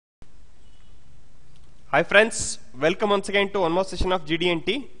Hi friends, welcome once again to one more session of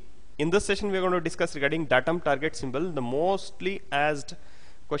GD&T. In this session we are going to discuss regarding datum target symbol, the mostly asked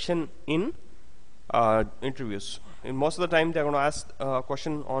question in interviews. In most of the time they are going to ask a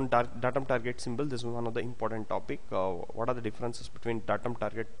question on datum target symbol. This is one of the important topic. What are the differences between datum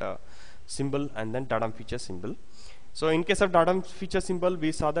target symbol and then datum feature symbol? So in case of datum feature symbol,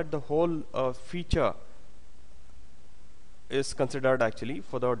 we saw that the whole feature is considered actually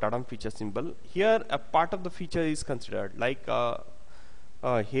for the datum feature symbol. Here a part of the feature is considered like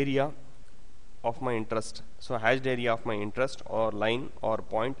area of my interest. So hashed area of my interest or line or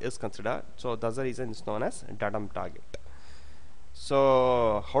point is considered. So that's the reason it's known as datum target.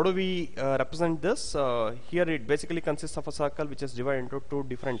 So how do we represent this? Here it basically consists of a circle which is divided into two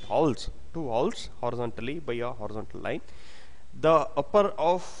different holes, horizontally by a horizontal line. The upper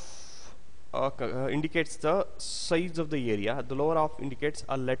of indicates the size of the area. The lower half indicates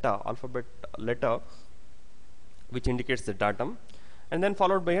a letter, alphabet letter, which indicates the datum, and then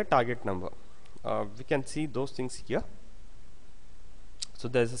followed by a target number. We can see those things here. So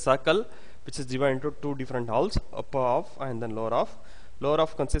there is a circle which is divided into two different halves, upper half and then lower half. Lower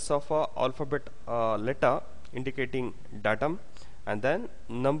half consists of a alphabet letter indicating datum, and then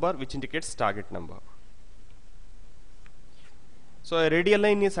number which indicates target number. So a radial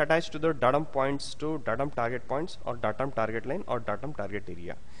line is attached to the datum points to datum target points or datum target line or datum target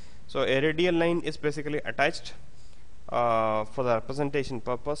area. So a radial line is basically attached for the representation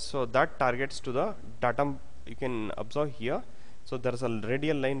purpose. So that targets to the datum. You can observe here. So there is a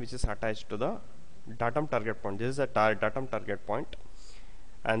radial line which is attached to the datum target point. This is a datum target point,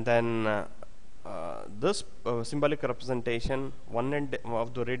 and then this symbolic representation, one end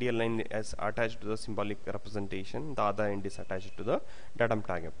of the radial line is attached to the symbolic representation, the other end is attached to the datum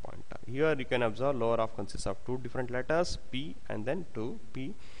target point. Here you can observe lower half consists of two different letters, P and then 2.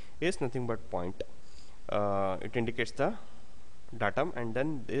 P is nothing but point. It indicates the datum, and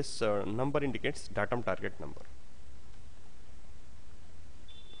then this number indicates datum target number.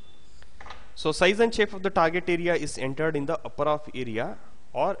 So size and shape of the target area is entered in the upper half area,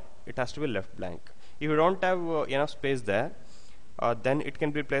 or it has to be left blank. If you don't have enough space there, then it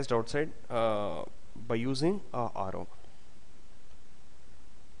can be placed outside by using an arrow.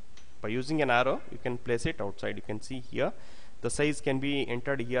 By using an arrow, you can place it outside. You can see here the size can be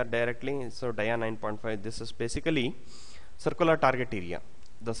entered here directly. So dia 9.5. This is basically circular target area.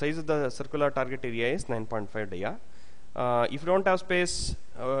 The size of the circular target area is 9.5 dia. If you don't have space,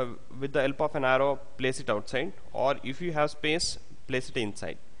 with the help of an arrow, place it outside, or if you have space, place it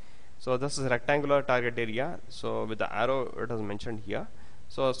inside. So this is rectangular target area. So with the arrow it is mentioned here.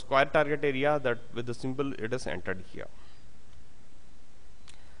 So square target area, that with the symbol it is entered here.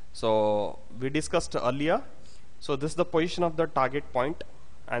 So we discussed earlier. So this is the position of the target point,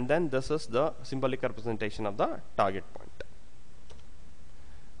 and then this is the symbolic representation of the target point.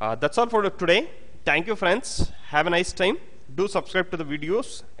 That's all for today. Thank you friends. Have a nice time. Do subscribe to the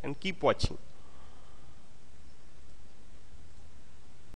videos and keep watching.